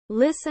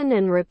Listen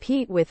and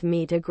repeat with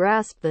me to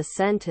grasp the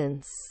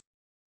sentence.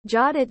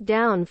 Jot it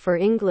down for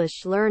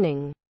English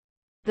learning.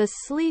 The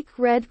sleek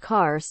red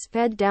car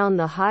sped down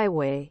the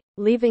highway,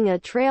 leaving a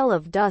trail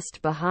of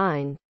dust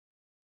behind.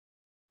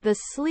 The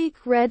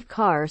sleek red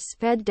car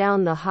sped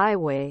down the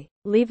highway,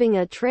 leaving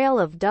a trail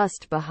of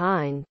dust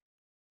behind.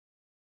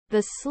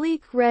 The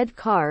sleek red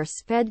car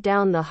sped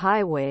down the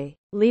highway,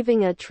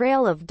 leaving a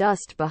trail of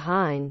dust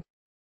behind.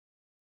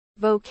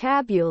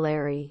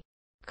 Vocabulary.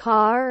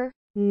 Car,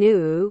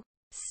 new,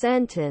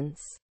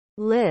 sentence,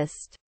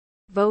 list.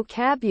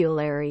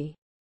 Vocabulary.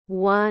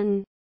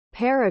 1.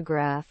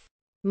 Paragraph.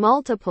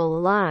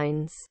 Multiple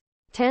lines,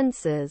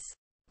 tenses,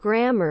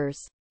 grammars,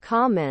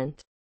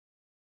 comment.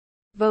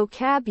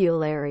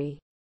 Vocabulary.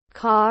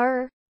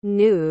 Car,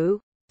 new,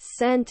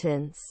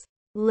 sentence,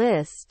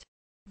 list.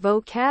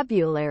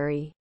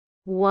 Vocabulary.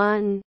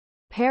 1.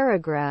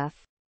 Paragraph.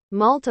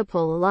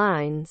 Multiple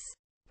lines,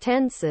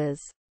 tenses,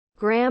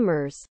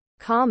 grammars,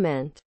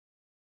 comment.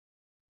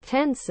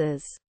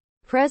 Tenses.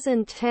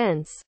 Present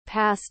tense,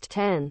 past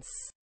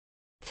tense.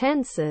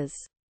 Tenses.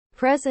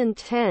 Present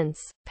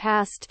tense,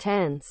 past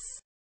tense.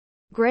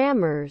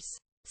 Grammars.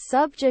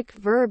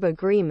 Subject-verb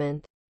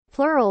agreement,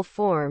 plural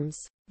forms,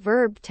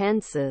 verb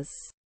tenses.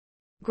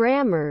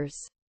 Grammars.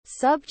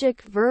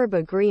 Subject-verb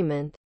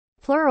agreement,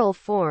 plural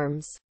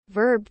forms,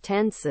 verb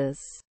tenses.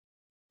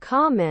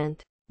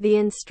 Comment. The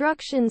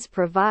instructions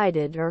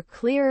provided are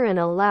clear and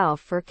allow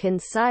for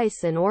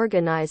concise and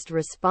organized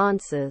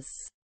responses.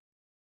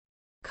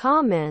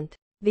 Comment.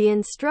 The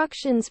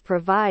instructions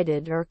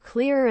provided are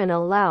clear and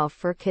allow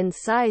for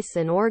concise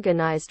and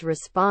organized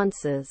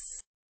responses.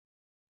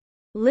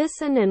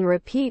 Listen and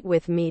repeat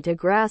with me to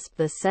grasp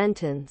the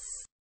sentence.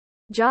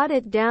 Jot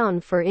it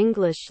down for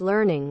English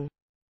learning.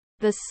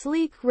 The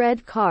sleek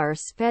red car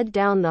sped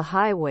down the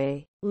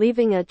highway,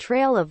 leaving a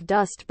trail of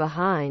dust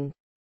behind.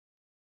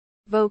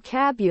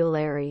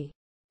 Vocabulary.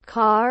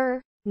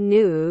 Car,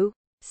 new,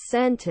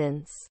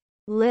 sentence,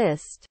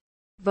 list.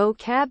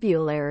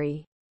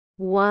 Vocabulary.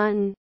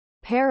 1.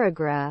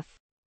 Paragraph.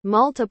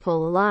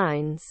 Multiple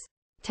lines,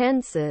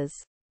 tenses,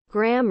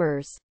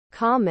 grammars,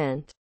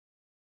 comment.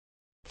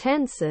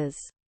 Tenses.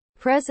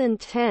 Present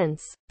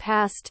tense,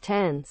 past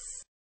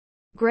tense.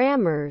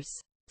 Grammars.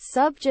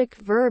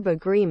 Subject-verb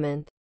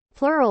agreement,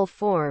 plural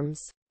forms,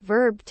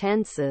 verb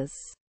tenses.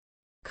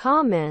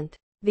 Comment.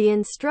 The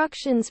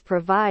instructions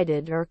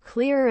provided are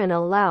clear and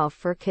allow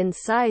for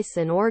concise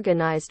and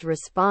organized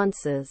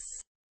responses.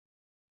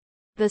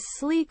 The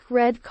sleek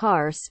red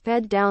car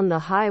sped down the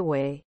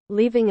highway,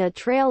 leaving a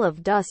trail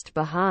of dust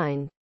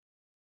behind.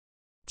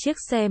 Chiếc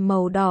xe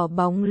màu đỏ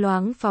bóng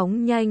loáng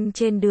phóng nhanh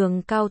trên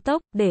đường cao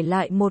tốc để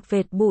lại một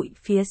vệt bụi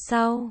phía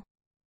sau.